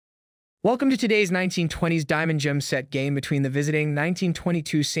Welcome to today's 1920s Diamond Gem set game between the visiting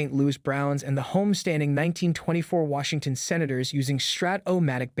 1922 St. Louis Browns and the homestanding 1924 Washington Senators using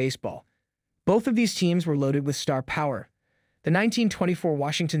Strat-O-Matic baseball. Both of these teams were loaded with star power. The 1924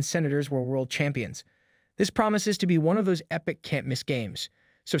 Washington Senators were world champions. This promises to be one of those epic can't-miss games.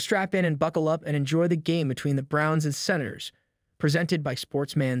 So strap in and buckle up and enjoy the game between the Browns and Senators, presented by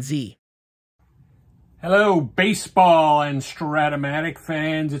Sportsman Z. Hello, baseball and Strat-O-Matic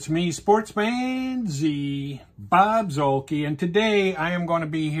fans. It's me, Sportsman Z, Bob Zolke, and today I am going to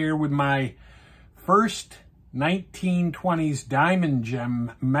be here with my first 1920s Diamond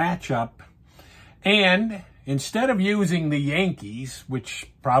Gem matchup. And instead of using the Yankees,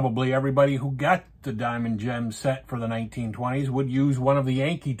 which probably everybody who got the Diamond Gem set for the 1920s would use one of the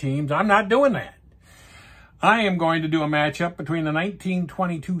Yankee teams, I'm not doing that. I am going to do a matchup between the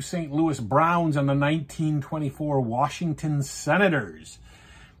 1922 St. Louis Browns and the 1924 Washington Senators.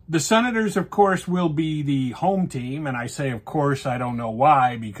 The Senators, of course, will be the home team, and I say, of course, I don't know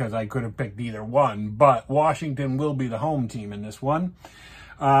why, because I could have picked either one, but Washington will be the home team in this one.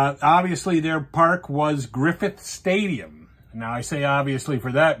 Obviously, their park was Griffith Stadium. Now, I say obviously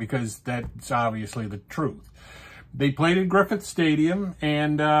for that because that's obviously the truth. They played at Griffith Stadium,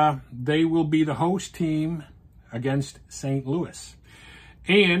 and they will be the host team against St. Louis.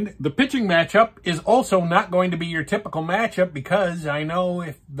 And the pitching matchup is also not going to be your typical matchup because I know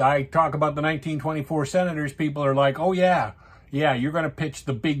if I talk about the 1924 Senators, people are like, oh, yeah, you're going to pitch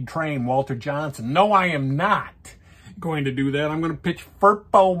the big train, Walter Johnson. No, I am not going to do that. I'm going to pitch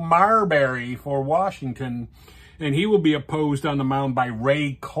Firpo Marberry for Washington, and he will be opposed on the mound by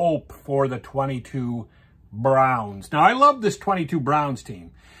Ray Kolp for the 22 Browns. Now, I love this 22 Browns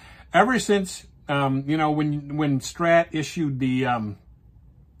team. Ever since, you know, when Strat issued the,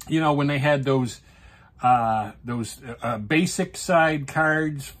 you know, when they had those basic side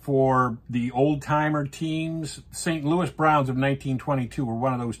cards for the old-timer teams, St. Louis Browns of 1922 were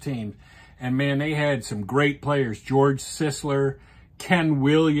one of those teams. And, man, they had some great players. George Sisler, Ken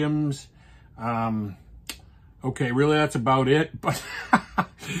Williams. Okay, really, that's about it. But,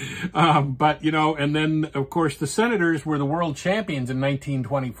 but, you know, and then, of course, the Senators were the world champions in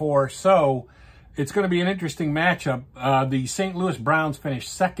 1924. So it's going to be an interesting matchup. The St. Louis Browns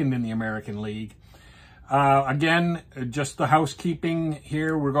finished second in the American League. Again, just the housekeeping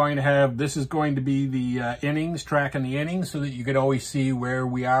here. We're going to have, this is going to be the innings, tracking the innings so that you could always see where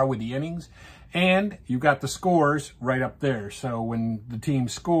we are with the innings. And you've got the scores right up there. So when the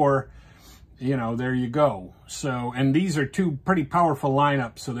teams score, you know, there you go. So, and these are two pretty powerful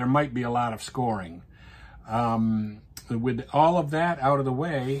lineups, so there might be a lot of scoring. With all of that out of the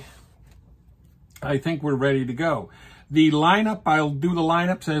way, I think we're ready to go. The lineup, I'll do the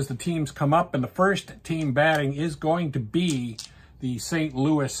lineups as the teams come up, and the first team batting is going to be the St.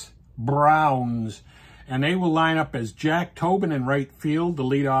 Louis Browns. And they will line up as Jack Tobin in right field, the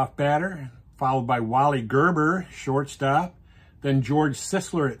leadoff batter, followed by Wally Gerber, shortstop. Then George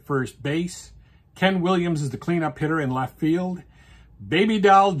Sisler at first base. Ken Williams is the cleanup hitter in left field. Baby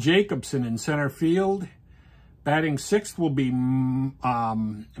Doll Jacobson in center field. Batting sixth will be Marty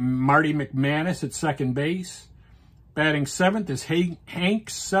McManus at second base. Batting seventh is Hank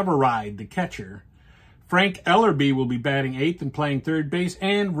Severide, the catcher. Frank Ellerby will be batting eighth and playing third base.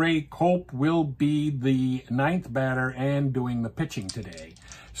 And Ray Kolp will be the ninth batter and doing the pitching today.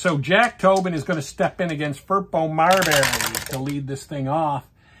 So Jack Tobin is going to step in against Firpo Marberry to lead this thing off.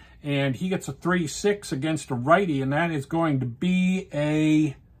 And he gets a 3-6 against a righty, and that is going to be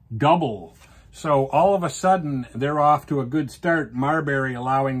a double. So all of a sudden, they're off to a good start. Marberry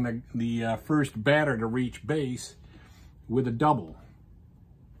allowing the first batter to reach base with a double.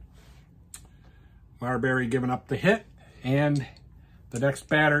 Marberry giving up the hit, and the next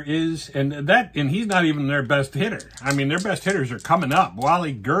batter is, and he's not even their best hitter. I mean, their best hitters are coming up.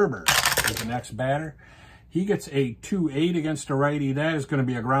 Wally Gerber is the next batter. He gets a 2-8 against a righty. That is going to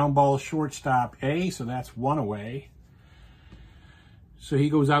be a ground ball shortstop A, so that's one away. So he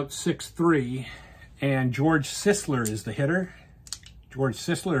goes out 6-3, and George Sisler is the hitter. George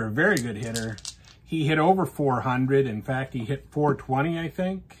Sisler, a very good hitter. He hit over 400. In fact, he hit 420, I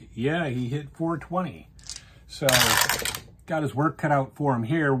think. Yeah, he hit 420. So got his work cut out for him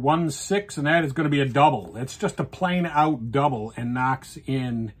here. 1-6, and that is going to be a double. It's just a plain out double and knocks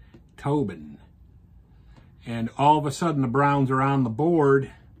in Tobin. And all of a sudden, the Browns are on the board.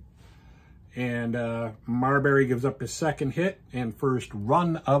 And Marberry gives up his second hit and first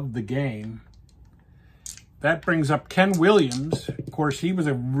run of the game. That brings up Ken Williams. Of course, he was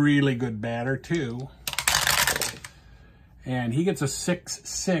a really good batter, too. And he gets a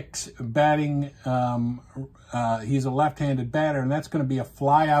 6-6 batting. He's a left-handed batter, and that's going to be a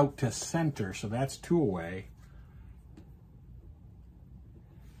fly out to center. So that's 2 away.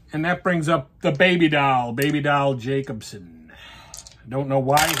 And that brings up the Baby Doll Jacobson. I don't know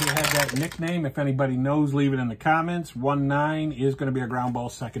why he had that nickname. If anybody knows, leave it in the comments. 1-9 is going to be a ground ball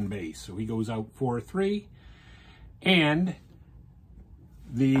second base. So he goes out 4-3. And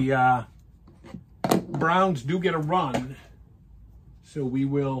the Browns do get a run. So we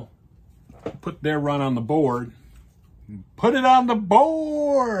will put their run on the board. Put it on the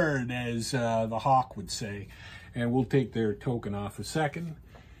board, as the Hawk would say. And we'll take their token off a second.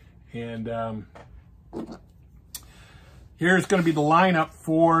 And here's going to be the lineup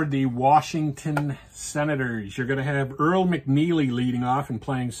for the Washington Senators. You're going to have Earl McNeely leading off and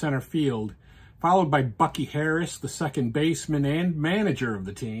playing center field, followed by Bucky Harris, the second baseman and manager of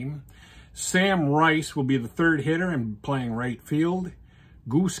the team. Sam Rice will be the third hitter and playing right field.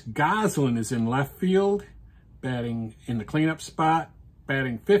 Goose Goslin is in left field, batting in the cleanup spot.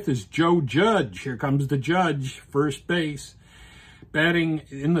 Batting fifth is Joe Judge. Here comes the Judge, first base. Batting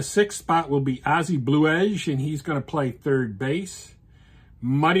in the sixth spot will be Ozzie Bluege, and he's going to play third base.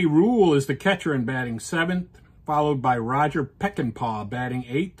 Muddy Rule is the catcher and batting seventh, followed by Roger Peckinpah batting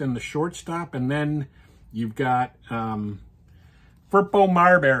eighth and the shortstop. And then you've got Firpo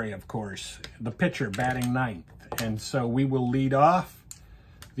Marberry, of course, the pitcher, batting ninth. And so we will lead off.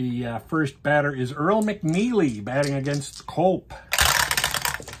 The first batter is Earl McNeely batting against Kolp.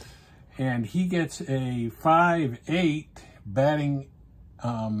 And he gets a 5-8 batting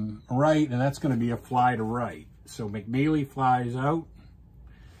right, and that's going to be a fly to right. So McNeely flies out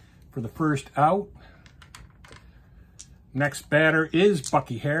for the first out. Next batter is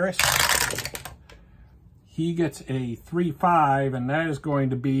Bucky Harris. He gets a 3-5, and that is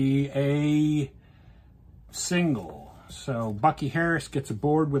going to be a single. So Bucky Harris gets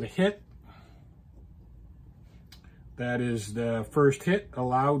aboard with a hit. That is the first hit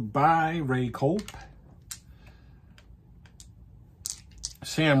allowed by Ray Kolp.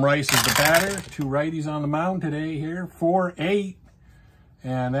 Sam Rice is the batter. 2 righties on the mound today here. 4-8.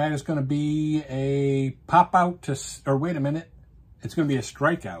 And that is going to be a pop out to, or wait a minute. It's going to be a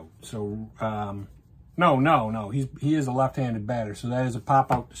strikeout. So, no. He is a left-handed batter. So that is a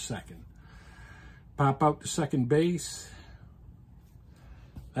pop out to second. Pop out to second base.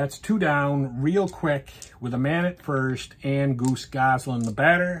 That's 2 down real quick with a man at first and Goose Goslin, the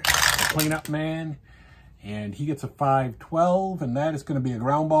batter, the cleanup man. And he gets a 5-12, and that is going to be a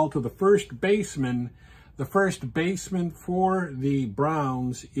ground ball to the first baseman. The first baseman for the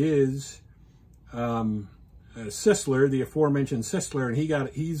Browns is Sisler, the aforementioned Sisler, and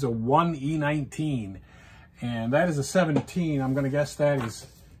he's a 1E19. And that is a 17. I'm going to guess that is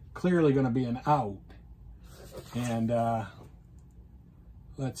clearly going to be an out. And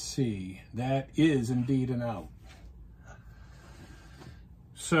let's see, that is indeed an out.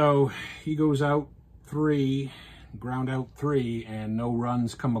 So he goes out 3, ground out 3, and no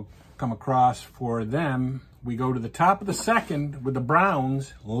runs come across for them. We go to the top of the second with the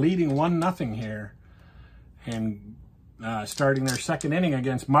Browns leading 1-0 here, and starting their second inning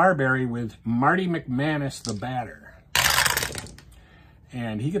against Marberry with Marty McManus, the batter.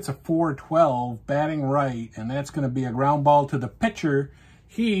 And he gets a 4-12 batting right, and that's going to be a ground ball to the pitcher.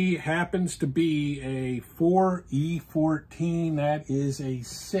 He happens to be a 4E14. That is a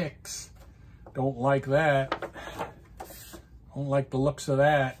 6. Don't like that. Don't like the looks of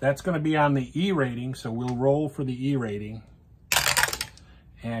that. That's going to be on the E rating, so we'll roll for the E rating.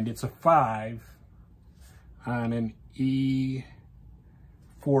 And it's a 5 on an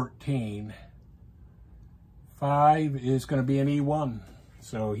E14. 5 is going to be an E1.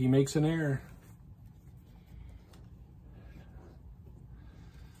 So he makes an error.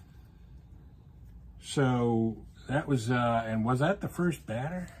 So that was, and was that the first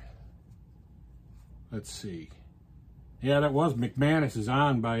batter? Let's see. Yeah, that was. McManus is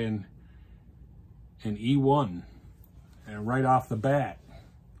on by an E1, and right off the bat.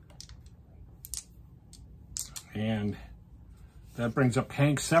 And that brings up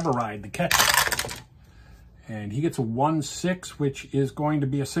Hank Severide, the catcher. And he gets a 1-6, which is going to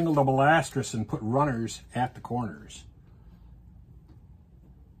be a single double asterisk and put runners at the corners.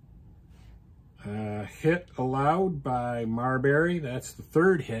 Hit allowed by Marberry. That's the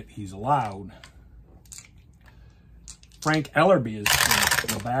third hit he's allowed. Frank Ellerby is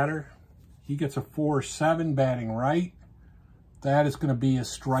the batter. He gets a 4-7 batting right. That is going to be a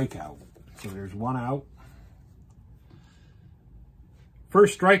strikeout. So there's 1 out.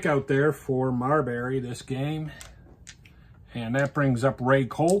 First strikeout there for Marberry this game. And that brings up Ray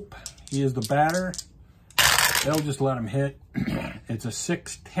Kolp. He is the batter. they'll just let him hit. It's a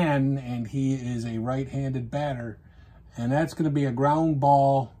 6-10, and he is a right-handed batter. And that's going to be a ground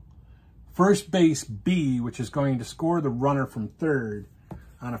ball, first base B, which is going to score the runner from third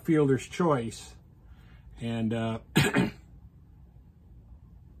on a fielder's choice. And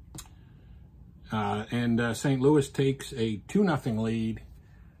St. Louis takes a 2-0 lead,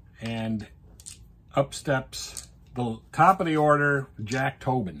 and up steps the top of the order, Jack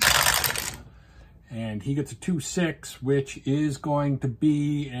Tobin. And he gets a 2-6, which is going to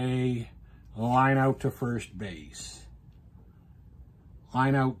be a line out to first base.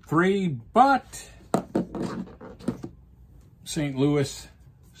 Line out 3, but St. Louis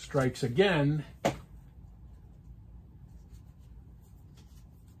strikes again,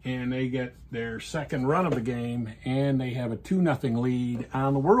 and they get their second run of the game, and they have a 2-0 lead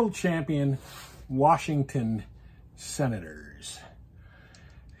on the world champion Washington Senators.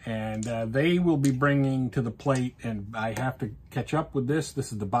 And they will be bringing to the plate, and I have to catch up with this.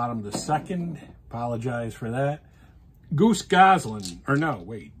 This is the bottom of the second. Apologize for that. Goose Goslin, or no,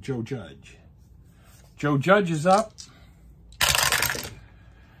 wait, Joe Judge. Joe Judge is up,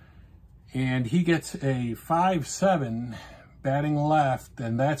 and he gets a 5-7 batting left,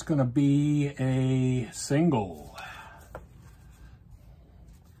 and that's going to be a single.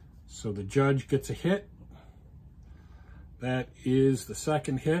 So the Judge gets a hit. That is the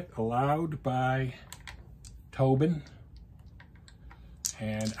second hit allowed by Tobin.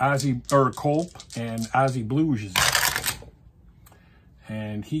 And Kolp, and Ozzie Blues is up.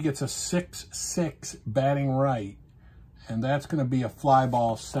 And he gets a 6-6 batting right. And that's going to be a fly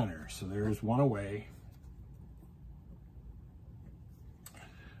ball center. So there's one away.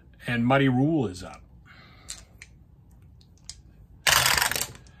 And Muddy Rule is up.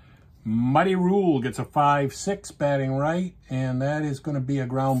 Muddy Rule gets a 5-6 batting right, and that is going to be a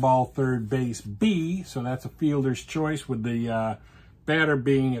ground ball third base B, so that's a fielder's choice with the batter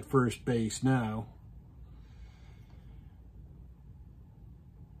being at first base now.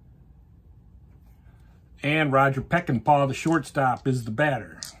 And Roger Peckinpah, the shortstop, is the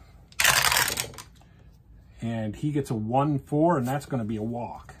batter. And he gets a 1-4, and that's going to be a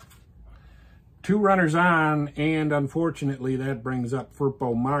walk. 2 runners on, and unfortunately that brings up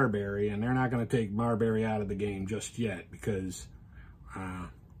Firpo Marberry, and they're not going to take Marberry out of the game just yet because,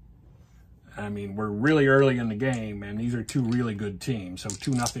 I mean, we're really early in the game, and these are 2 really good teams, so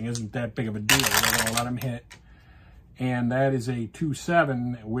 2-0 isn't that big of a deal. They're going to let him hit, and that is a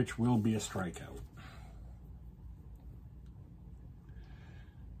 2-7, which will be a strikeout.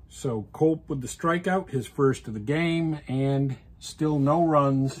 So Kolp with the strikeout, his first of the game, and still no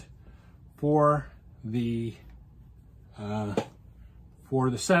runs for the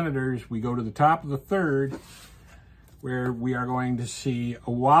Senators. We go to the top of the third, where we are going to see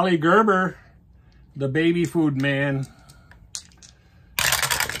Wally Gerber, the baby food man,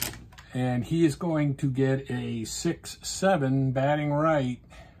 and he is going to get a 6-7 batting right,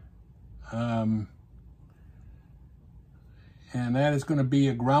 and that is going to be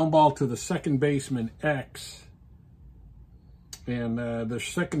a ground ball to the second baseman X. And the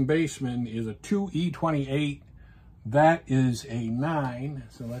second baseman is a 2E28. That is a 9.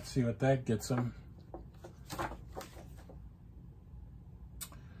 So let's see what that gets him.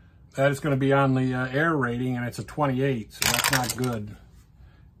 That is going to be on the air rating, and it's a 28, so that's not good.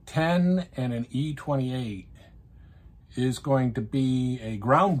 10 and an E28 is going to be a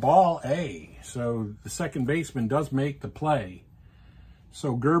ground ball A. So the second baseman does make the play.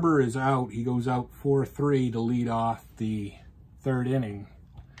 So Gerber is out. He goes out 4-3 to lead off the third inning.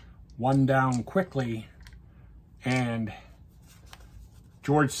 1 down quickly, and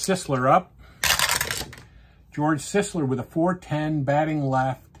George Sisler up. George Sisler with a 4-10 batting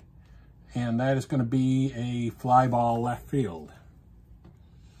left, and that is going to be a fly ball left field.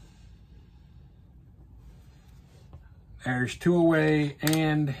 There's 2 away,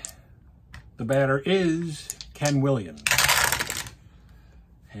 and the batter is Ken Williams.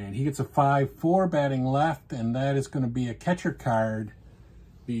 And he gets a 5-4 batting left, and that is going to be a catcher card.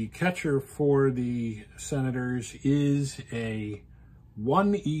 The catcher for the Senators is a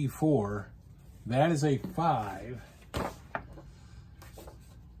 1E4. That is a 5.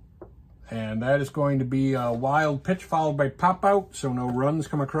 And that is going to be a wild pitch followed by pop out, so no runs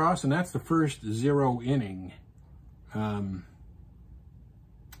come across. And that's the first 0 inning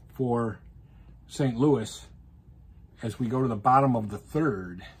for St. Louis, as we go to the bottom of the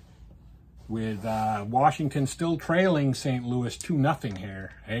third, with Washington still trailing St. Louis 2-0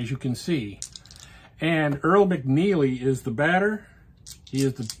 here, as you can see. And Earl McNeely is the batter.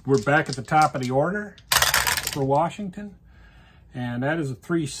 We're back at the top of the order for Washington. And that is a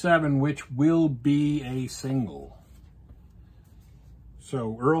 3-7, which will be a single.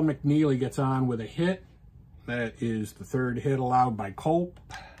 So Earl McNeely gets on with a hit. That is the third hit allowed by Kolp.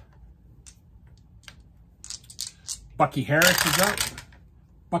 Bucky Harris is up.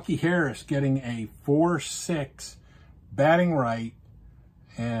 Bucky Harris getting a 4-6 batting right.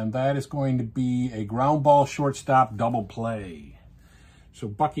 And that is going to be a ground ball shortstop double play. So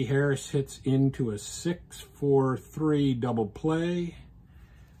Bucky Harris hits into a 6-4-3 double play.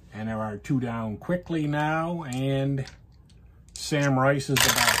 And there are 2 down quickly now. And Sam Rice is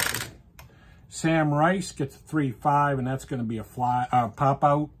the batter. Sam Rice gets a 3-5, and that's going to be a fly, pop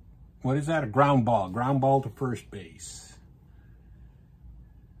out. What is that? A ground ball. Ground ball to first base.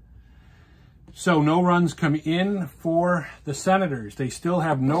 So no runs come in for the Senators. They still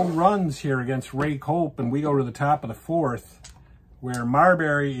have no runs here against Ray Kolp, and we go to the top of the 4th, where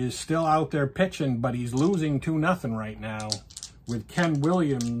Marberry is still out there pitching, but he's losing 2-0 right now with Ken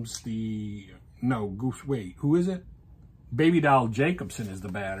Williams, who is it? Baby Doll Jacobson is the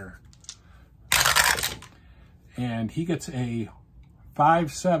batter. And he gets a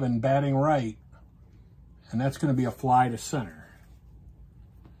 5-7 batting right, and that's going to be a fly to center.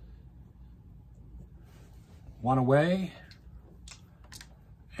 1 away,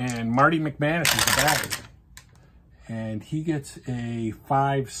 and Marty McManus is the batter. And he gets a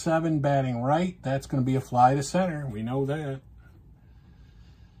 5-7 batting right. That's going to be a fly to center. We know that.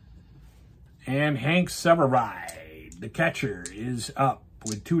 And Hank Severide, the catcher, is up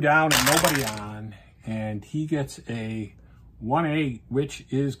with 2 down and nobody on. And he gets a 1-8, which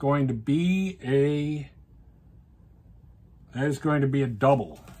is going to be a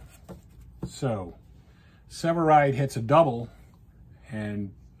double. So Severide hits a double,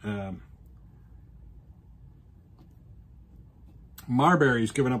 and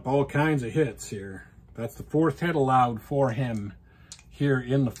Marberry's given up all kinds of hits here. That's the 4th hit allowed for him here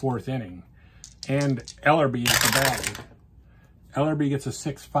in the 4th inning. And Ellerby is the batter. Ellerby gets a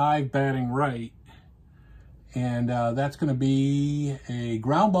 6-5 batting right, and that's going to be a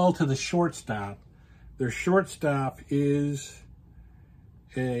ground ball to the shortstop. Their shortstop is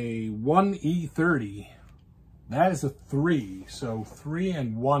a 1E30. That is a 3, so 3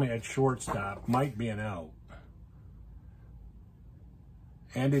 and 1 at shortstop might be an out.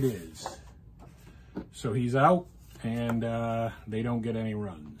 And it is. So he's out, and they don't get any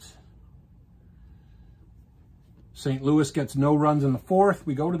runs. St. Louis gets no runs in the 4th.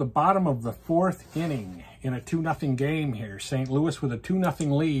 We go to the bottom of the 4th inning in a 2-0 game here. St. Louis with a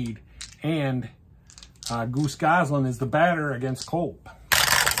 2-0 lead, and Goose Goslin is the batter against Kolp.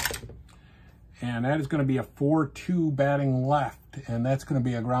 And that is going to be a 4-2 batting left, and that's going to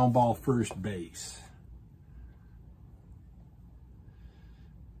be a ground ball first base.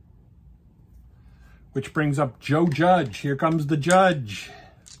 Which brings up Joe Judge. Here comes the Judge.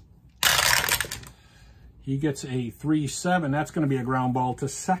 He gets a 3-7. That's going to be a ground ball to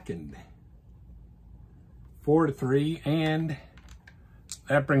second. 4-3, and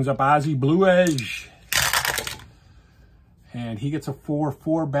that brings up Ozzie Bluege. And he gets a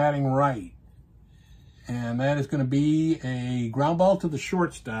 4-4 batting right. And that is going to be a ground ball to the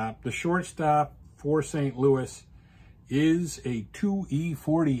shortstop. The shortstop for St. Louis is a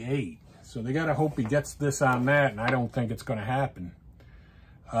 2E48. So they got to hope he gets this on that, and I don't think it's going to happen.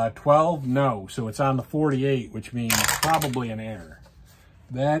 12, no. So it's on the 48, which means probably an error.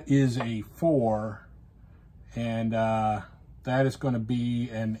 That is a 4, and that is going to be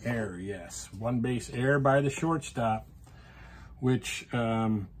an error, yes. 1 base error by the shortstop, which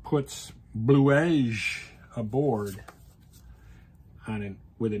puts Bluege aboard on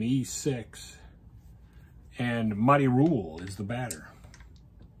with an E6, and Muddy Rule is the batter.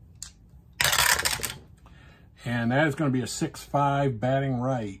 And that is going to be a 6-5 batting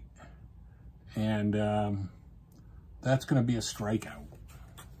right, and that's going to be a strikeout.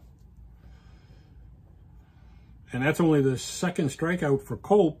 And that's only the 2nd strikeout for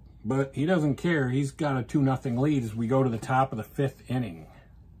Kolp, but he doesn't care. He's got a 2-0 lead as we go to the top of the 5th inning.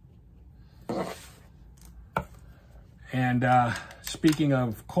 And speaking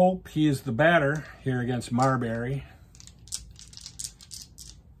of Kolp, he is the batter here against Marberry.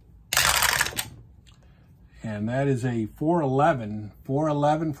 And that is a 4-11.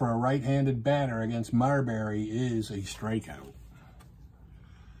 4-11 for a right-handed batter against Marberry is a strikeout.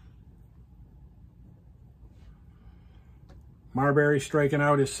 Marberry striking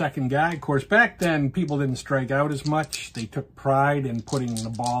out his 2nd guy. Of course, back then, people didn't strike out as much. They took pride in putting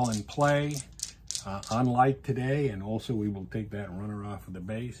the ball in play, unlike today. And also, we will take that runner off of the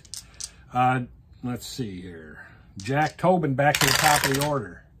base. Let's see here. Jack Tobin back to the top of the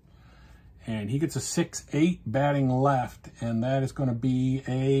order. And he gets a 6-8 batting left, and that is going to be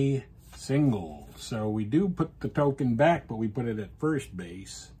a single. So we do put the token back, but we put it at first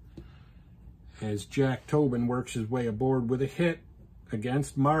base as Jack Tobin works his way aboard with a hit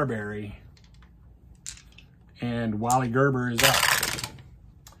against Marberry. And Wally Gerber is up.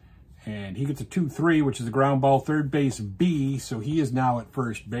 And he gets a 2-3, which is a ground ball, third base B, so he is now at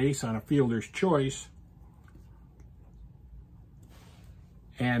first base on a fielder's choice.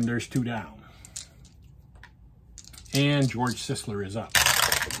 And there's 2 down. And George Sisler is up.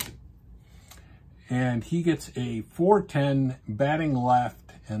 And he gets a 4-10 batting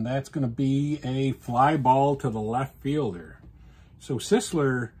left, and that's going to be a fly ball to the left fielder. So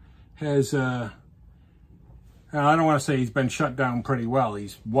Sisler has, I don't want to say he's been shut down pretty well.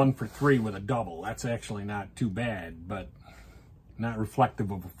 He's 1 for 3 with a double. That's actually not too bad, but not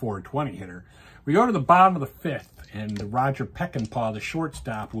reflective of a 420 hitter. We go to the bottom of the 5th, and Roger Peckinpah, the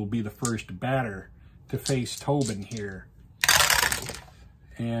shortstop, will be the first batter to face Tobin here.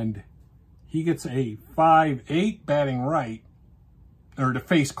 And he gets a 5-8 batting right, or to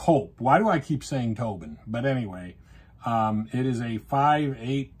face Kolp. Why do I keep saying Tobin? But anyway, it is a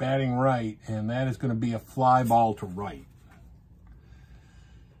 5-8 batting right, and that is going to be a fly ball to right.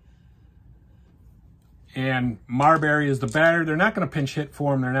 And Marberry is the batter. They're not going to pinch hit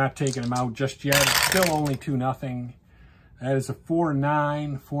for him. They're not taking him out just yet. It's still only 2-0. That is a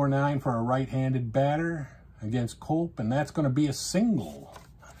 4-9 for a right-handed batter against Kolp, and that's going to be a single.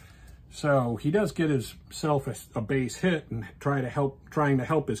 So he does get himself a base hit and trying to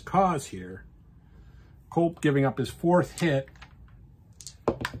help his cause here. Kolp giving up his 4th hit,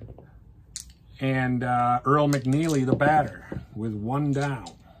 and Earl McNeely, the batter, with 1 down.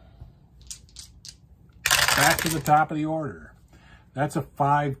 Back to the top of the order. That's a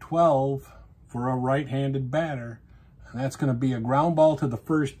 5-12 for a right-handed batter, and that's going to be a ground ball to the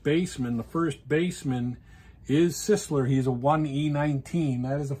first baseman. The first baseman is Sisler. He's a 1E19.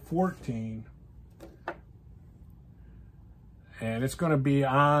 That is a 14. And it's going to be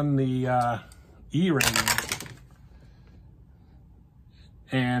on the E rating.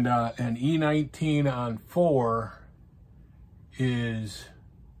 And an E19 on 4 is,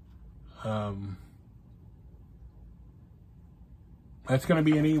 that's going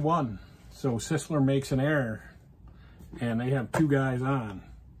to be an E1. So Sisler makes an error, and they have 2 guys on.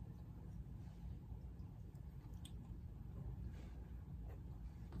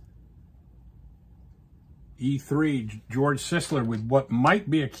 E3, George Sisler with what might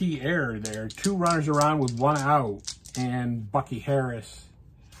be a key error there. 2 runners are on with 1 out, and Bucky Harris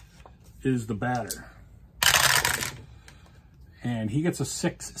is the batter. And he gets a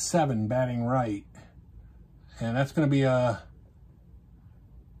 6-7 batting right. And that's going to be a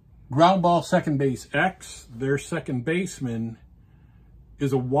ground ball second base X. Their second baseman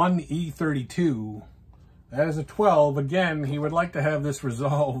is a 1E32. That is a 12. Again, he would like to have this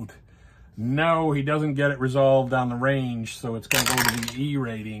resolved. No, he doesn't get it resolved on the range, so it's going to go to the E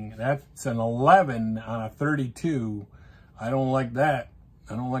rating. That's an 11 on a 32. I don't like that.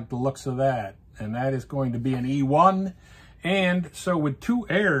 I don't like the looks of that. And that is going to be an E1. And so with 2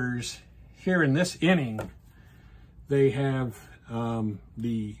 errors here in this inning, they have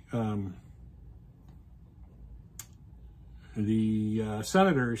the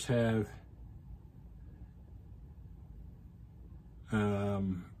Senators have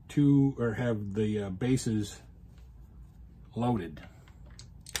have the bases loaded.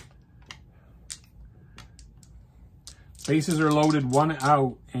 Bases are loaded, 1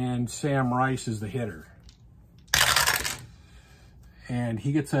 out, and Sam Rice is the hitter. And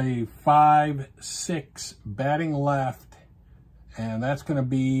he gets a 5-6 batting left, and that's going to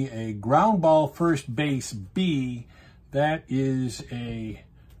be a ground ball first base B. That is a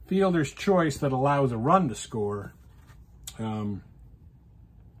fielder's choice that allows a run to score.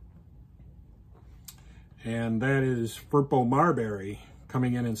 And that is Firpo Marberry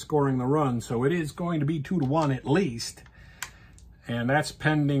coming in and scoring the run. So it is going to be 2-1 at least. And that's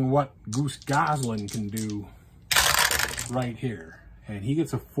pending what Goose Goslin can do right here. And he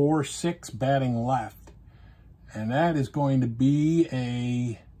gets a 4-6 batting left. And that is going to be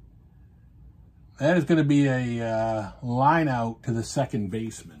a line out to the second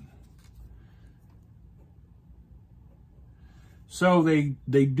baseman. So they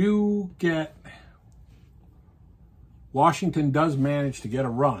do get, Washington does manage to get a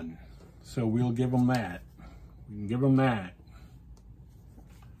run. So we'll give them that. We can give them that.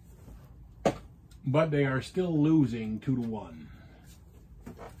 But they are still losing 2-1.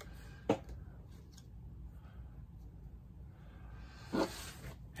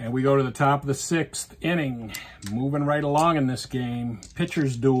 And we go to the top of the 6th inning. Moving right along in this game.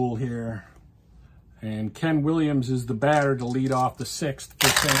 Pitcher's duel here. And Ken Williams is the batter to lead off the 6th for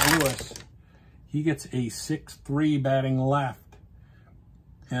St. Louis. He gets a 6-3 batting left.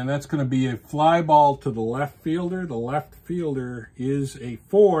 And that's going to be a fly ball to the left fielder. The left fielder is a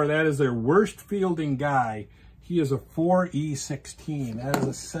 4. That is their worst fielding guy. He is a 4E16. That is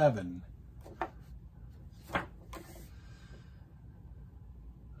a 7.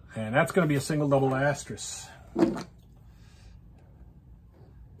 And that's going to be a single, double, asterisk.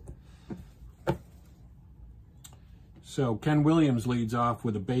 So Ken Williams leads off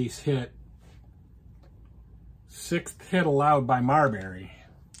with a base hit. 6th hit allowed by Marberry.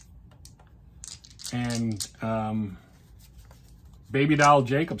 And Baby Doll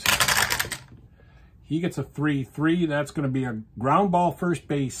Jacobson. He gets a 3-3. That's going to be a ground ball first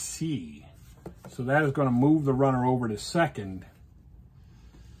base C. So that is going to move the runner over to second.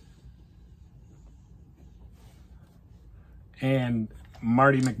 And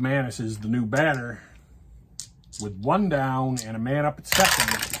Marty McManus is the new batter with 1 down and a man up at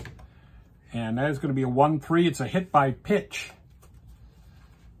second. And that is going to be a 1-3. It's a hit by pitch.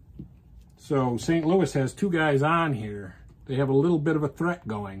 So St. Louis has 2 guys on here. They have a little bit of a threat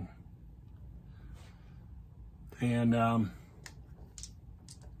going. And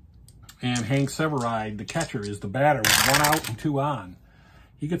Hank Severide, the catcher, is the batter with 1 out and 2 on.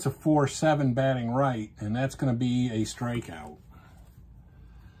 He gets a 4-7 batting right, and that's going to be a strikeout.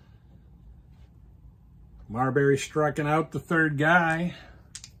 Marberry striking out the 3rd guy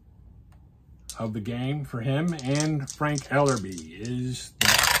of the game for him, and Frank Ellerby is the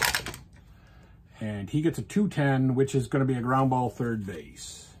batter. And he gets a 2-10, which is going to be a ground ball third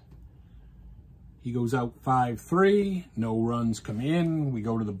base. He goes out 5-3. No runs come in. We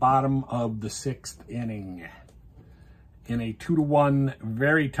go to the bottom of the 6th inning. In a 2-1,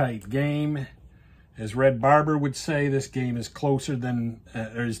 very tight game. As Red Barber would say, this game is closer than,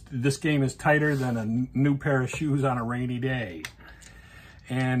 this game is tighter than a new pair of shoes on a rainy day.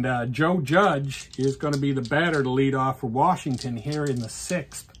 And Joe Judge is going to be the batter to lead off for Washington here in the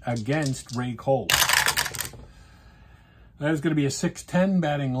 6th against Ray Kolp. That is going to be a 6-10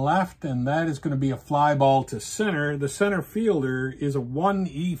 batting left, and that is going to be a fly ball to center. The center fielder is a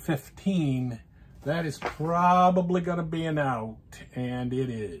 1E15. That is probably going to be an out, and it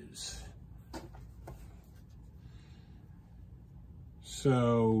is.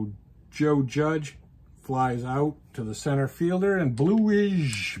 So Joe Judge flies out to the center fielder, and Blue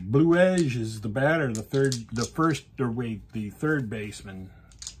Edge is the batter, the third baseman.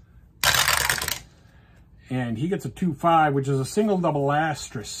 And he gets a 2-5, which is a single, double,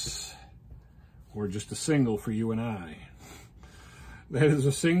 asterisk, or just a single for you and I. That is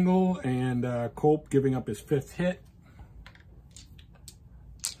a single, and Kolp giving up his 5th hit.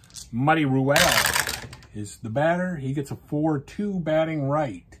 Muddy Ruel is the batter. He gets a 4-2 batting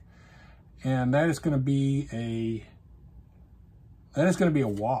right. And that is going to be a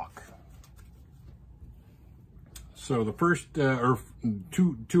walk. So the first, two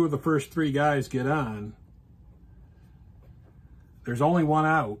of the first 3 guys get on. There's only 1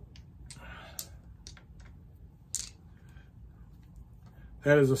 out.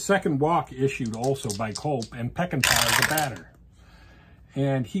 That is a second walk issued also by Kolp, and Peckinpah is the batter.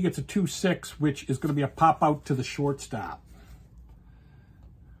 And he gets a 2-6, which is going to be a pop out to the shortstop.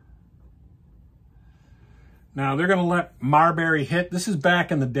 Now, they're going to let Marberry hit. This is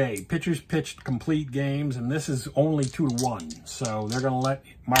back in the day. Pitchers pitched complete games, and this is only 2-1. So they're going to let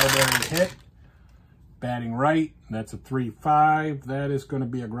Marberry hit. Batting right, that's a 3-5. That is going to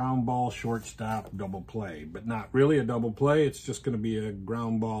be a ground ball shortstop double play. But not really a double play. It's just going to be a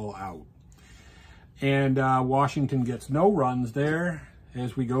ground ball out. And Washington gets no runs there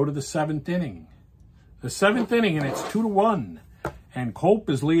as we go to the 7th inning. The 7th inning, and it's 2-1. And Kolp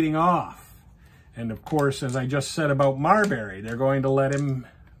is leading off. And of course, as I just said about Marberry, they're going to let him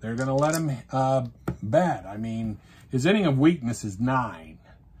bat. I mean, his inning of weakness is 9.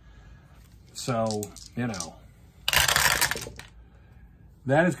 So, you know,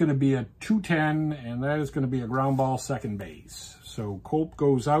 that is going to be a 2-10, and that is going to be a ground ball second base. So Kolp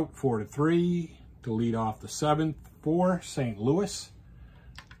goes out 4-3 to lead off the 7th for St. Louis,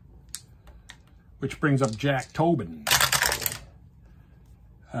 which brings up Jack Tobin.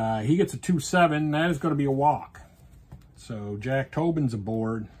 He gets a 2-7. That is going to be a walk. So Jack Tobin's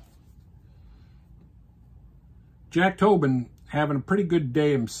aboard. Jack Tobin having a pretty good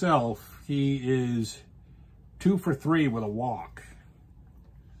day himself. He is 2 for 3 with a walk.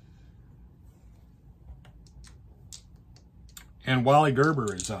 And Wally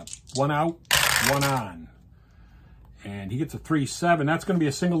Gerber is up. 1 out, 1 on. And he gets a 3-7. That's going to be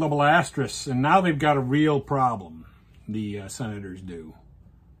a single double asterisk. And now they've got a real problem, the Senators do.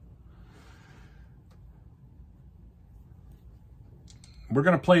 We're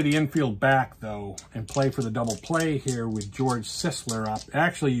going to play the infield back, though, and play for the double play here with George Sisler up.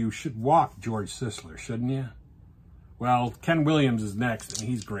 Actually, you should walk George Sisler, shouldn't you? Well, Ken Williams is next, and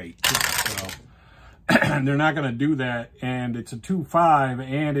he's great. So they're not going to do that, and it's a 2-5,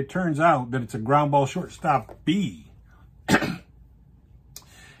 and it turns out that it's a ground ball shortstop B.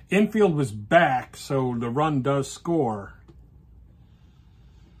 Infield was back, so the run does score.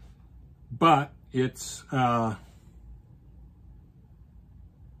 But it's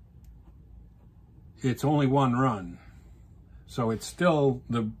only one run. So it's still,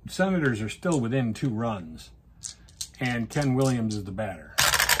 the Senators are still within 2 runs. And Ken Williams is the batter.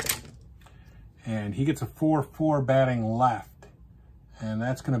 And he gets a 4-4 batting left. And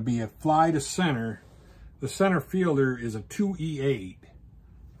that's going to be a fly to center. The center fielder is a 2-E-8.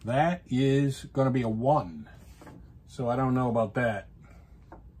 That is going to be a 1. So I don't know about that.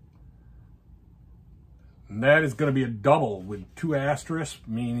 And that is going to be a double with 2 asterisks,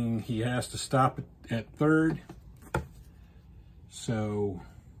 meaning he has to stop at third. So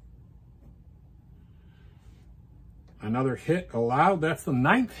another hit allowed. That's the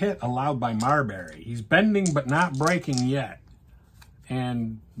 9th hit allowed by Marberry. He's bending but not breaking yet.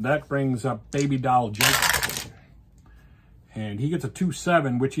 And that brings up Baby Doll Jacob. And he gets a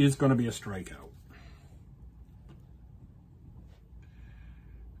 2-7, which is going to be a strikeout.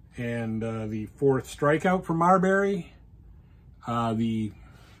 And the 4th strikeout for Marberry.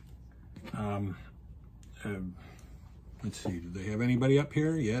 Let's see, do they have anybody up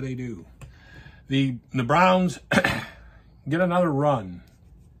here? Yeah, they do. The Browns get another run.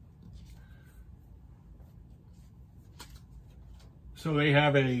 So they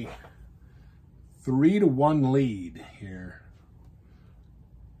have a 3-1 lead here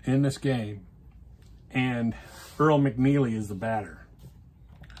in this game, and Earl McNeely is the batter.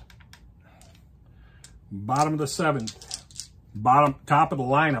 Bottom of the 7th, top of the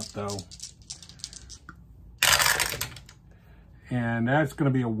lineup though, and that's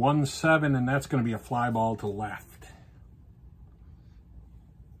going to be a 1-7, and that's going to be a fly ball to left.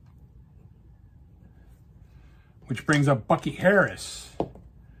 Which brings up Bucky Harris,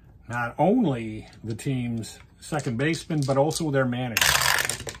 not only the team's second baseman, but also their manager.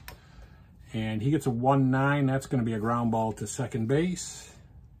 And he gets a 1-9. That's going to be a ground ball to second base.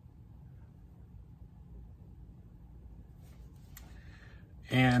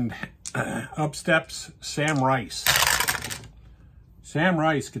 And up steps Sam Rice. Sam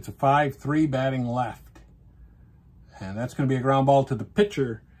Rice gets a 5-3 batting left. And that's going to be a ground ball to the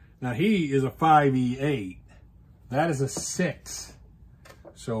pitcher. Now he is a 5-E-8. That is a 6.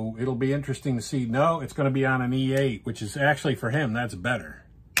 So it'll be interesting to see. No, it's going to be on an E8, which is actually for him, that's better.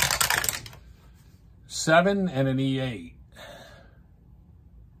 7 and an E8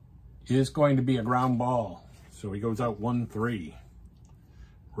 is going to be a ground ball. So he goes out 1-3.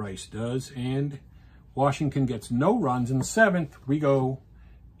 Rice does. And Washington gets no runs. In the 7th, we go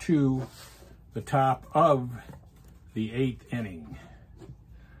to the top of the 8th inning.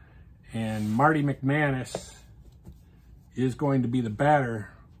 And Marty McManus is going to be the batter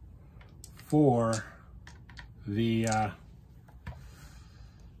for the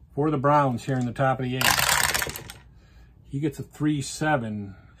Browns here in the top of the 8th. He gets a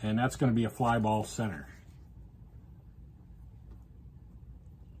 3-7, and that's going to be a fly ball center.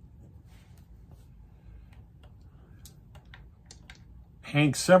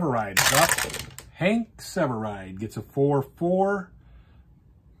 Hank Severide is up. Hank Severide gets a 4-4,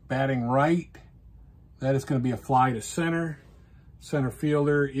 batting right. That is going to be a fly to center. Center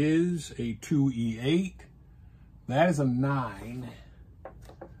fielder is a 2-E-8. That is a 9.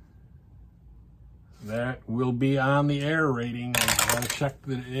 That will be on the air rating. I gotta check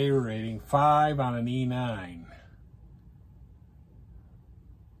the air rating. 5 on an E9.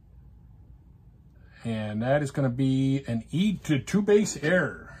 And that is going to be an two-base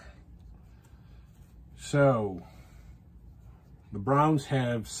error. So the Browns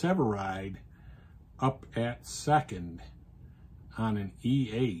have Severide up at second on an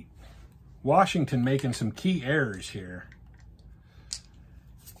E8. Washington making some key errors here.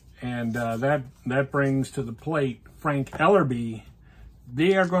 And that brings to the plate Frank Ellerby.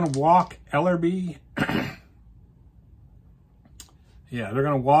 They are going to walk Ellerby. Yeah, they're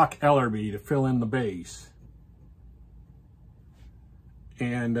going to walk Ellerby to fill in the base.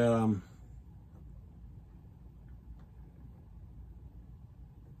 And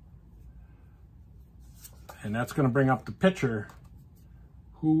that's going to bring up the pitcher,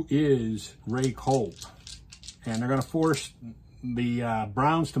 who is Ray Kolp. And they're going to force the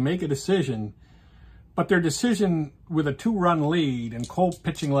Browns to make a decision. But their decision with a 2-run lead and Kolp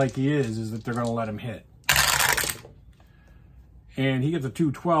pitching like he is that they're going to let him hit. And he gets a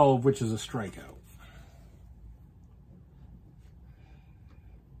 2-12, which is a strikeout.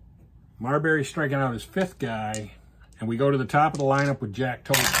 Marberry striking out his 5th guy. And we go to the top of the lineup with Jack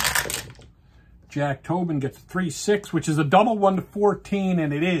Tobin. Jack Tobin gets a 3-6, which is a double 1-14,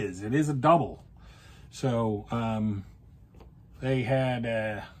 and it is. It is a double. So I had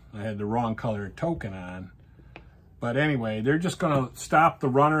the wrong color token on. But anyway, they're just going to stop the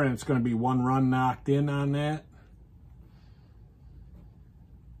runner, and it's going to be 1 run knocked in on that.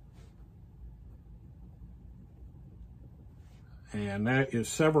 And that is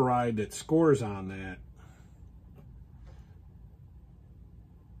Severide that scores on that.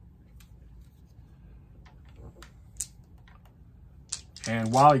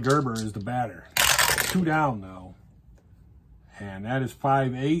 And Wally Gerber is the batter. 2 down, though. And that is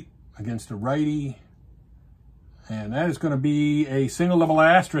 5-8 against a righty. And that is going to be a single double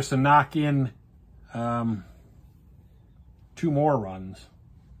asterisk and knock in 2 more runs.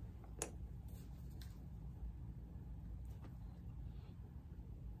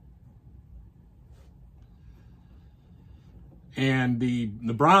 And the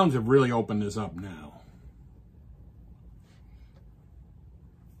Browns have really opened this up now.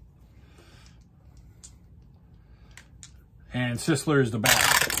 And Sisler is the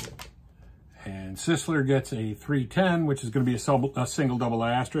batter. And Sisler gets a 3-10, which is going to be a single double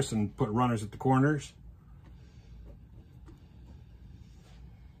asterisk and put runners at the corners.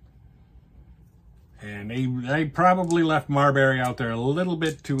 And they probably left Marberry out there a little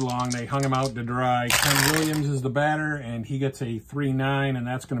bit too long. They hung him out to dry. Ken Williams is the batter, and he gets a 3-9, and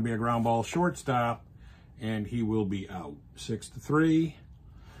that's going to be a ground ball shortstop, and he will be out. 6-3.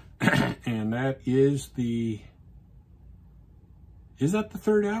 And that is the... Is that the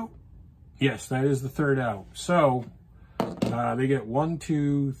 3rd out? Yes, that is the 3rd out. So they get 1,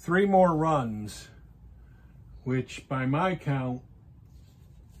 2, 3 more runs, which by my count,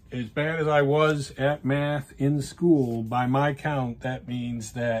 as bad as I was at math in school, by my count, that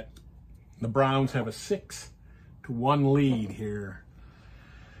means that the Browns have a 6-1 lead here.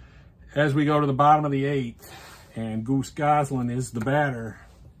 As we go to the bottom of the 8th, and Goose Goslin is the batter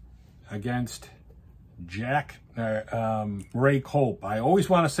against Ray Kolp. I always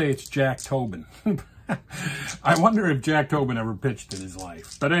want to say it's Jack Tobin. I wonder if Jack Tobin ever pitched in his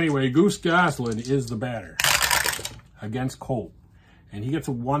life. But anyway, Goose Goslin is the batter against Kolp. And he gets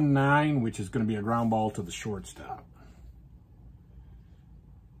a 1-9, which is going to be a ground ball to the shortstop.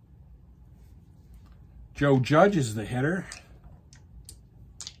 Joe Judge is the hitter.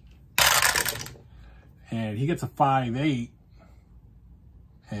 And he gets a 5-8.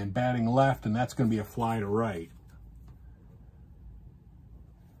 And batting left, and that's going to be a fly to right.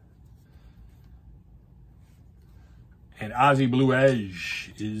 And Ozzie Blue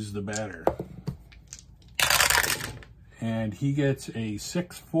Edge is the batter. And he gets a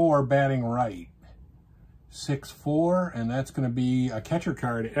 6-4 batting right. 6-4, and that's going to be a catcher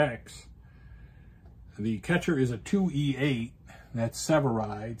card X. The catcher is a 2E8. That's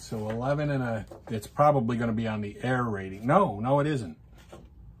Severide, so 11 and a... It's probably going to be on the air rating. No, it isn't.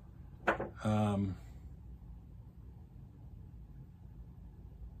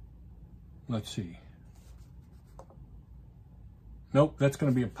 Let's see. Nope, that's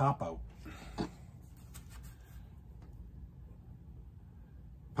going to be a pop-out.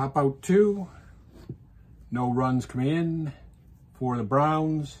 Pop-out 2. No runs come in for the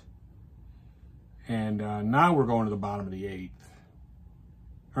Browns. And now we're going to the bottom of the 8th.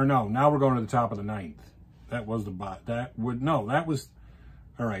 Or no, now we're going to the top of the 9th. That was the bot. That would... No, that was...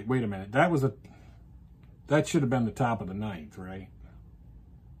 All right, wait a minute. That was a... That should have been the top of the 9th, right?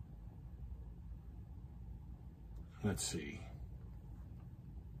 Let's see.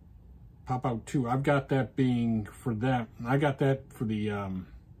 Pop out 2. I've got that being for them. I got that for the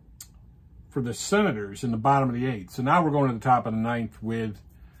Senators in the bottom of the 8th. So now we're going to the top of the 9th with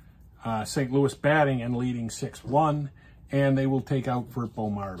St. Louis batting and leading 6-1, and they will take out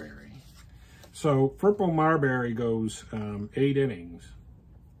Firpo Marberry. So Firpo Marberry goes 8 innings.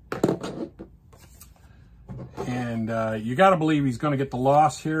 And you got to believe he's going to get the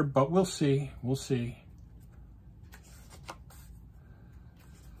loss here, but we'll see. We'll see.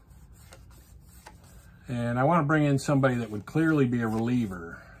 And I want to bring in somebody that would clearly be a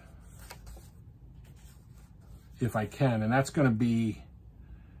reliever, if I can, and that's going to be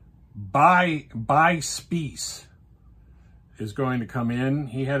by Spies is going to come in.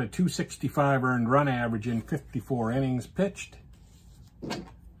 He had a 265 earned run average in 54 innings pitched.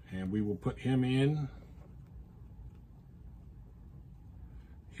 And we will put him in.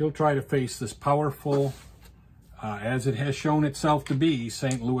 he'll try to face this powerful, as it has shown itself to be,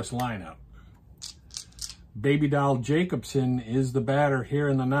 St. Louis lineup. Baby Doll Jacobson is the batter here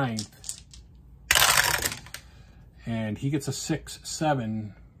in the 9th. And he gets a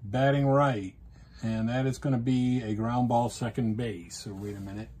 6-7 batting right. And that is going to be a ground ball second base. So wait a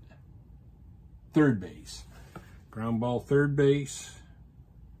minute. Third base. Ground ball third base.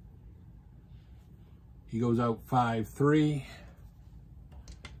 He goes out 5-3.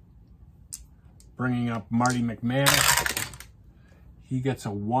 Bringing up Marty McManus. He gets a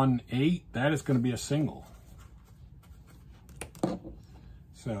 1-8. That is going to be a single.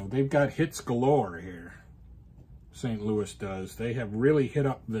 So they've got hits galore here. St. Louis does. They have really hit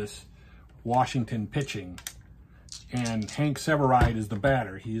up this Washington pitching. And Hank Severide is the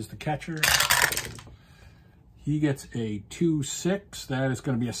batter. He is the catcher. He gets a 2-6. That is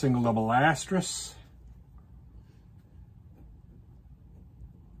going to be a single double asterisk.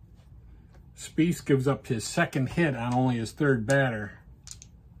 Spieth gives up his second hit on only his third batter.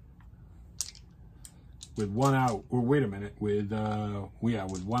 With one out, or wait a minute, with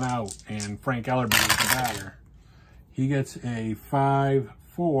one out, and Frank Ellerby is the batter. He gets a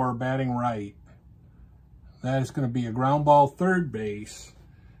 5-4 batting right. That is going to be a ground ball third base.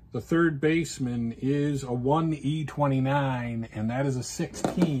 The third baseman is a 1E29, and that is a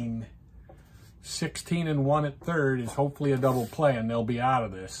 16. 16-1 at third is hopefully a double play, and they'll be out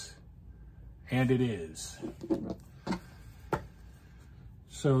of this. And it is.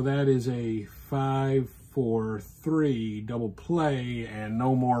 So that is a 5-4-3 double play, and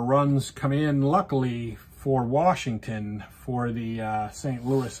no more runs come in, luckily, for Washington, for the St.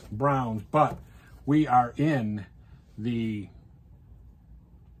 Louis Browns. But we are in the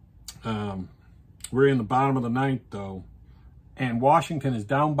we're in the bottom of the 9th, though, and Washington is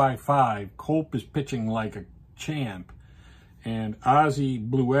down by 5. Kolp is pitching like a champ, and Ozzie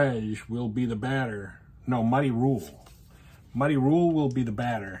Bluege will be the batter. No, Muddy Rule. Muddy Rule will be the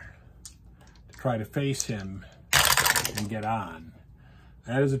batter to try to face him and get on.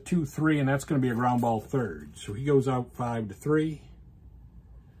 That is a 2-3, and that's going to be a ground ball third. So he goes out 5-3.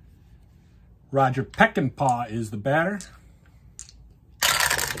 Roger Peckinpah is the batter.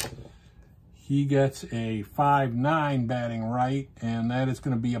 He gets a 5-9 batting right, and that is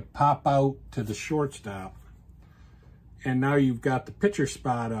going to be a pop out to the shortstop. And now you've got the pitcher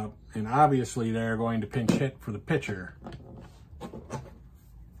spot up, and obviously they're going to pinch hit for the pitcher.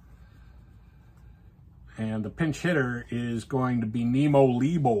 And the pinch hitter is going to be Nemo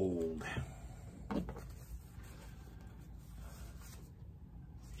Leibold.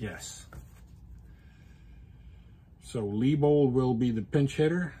 Yes. So Leibold will be the pinch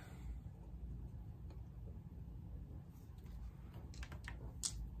hitter.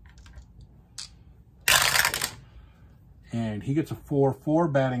 And he gets a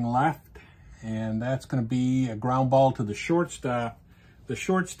 4-4 batting left, and that's going to be a ground ball to the shortstop. The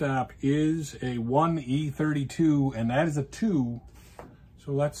shortstop is a 1E32, and that is a 2.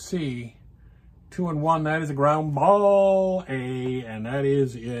 So let's see. 2-1, that is a ground ball, and that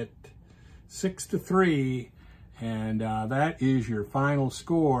is it. 6-3, and that is your final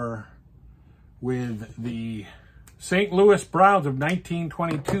score with the St. Louis Browns of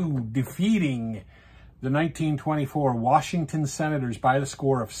 1922 defeating the 1924 Washington Senators by the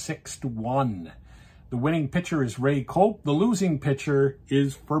score of 6-1. The winning pitcher is Ray Kolp. The losing pitcher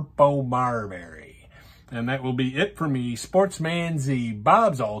is Firpo Marberry. And that will be it for me, Sportsman Z,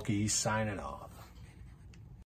 Bob Zolke, signing off.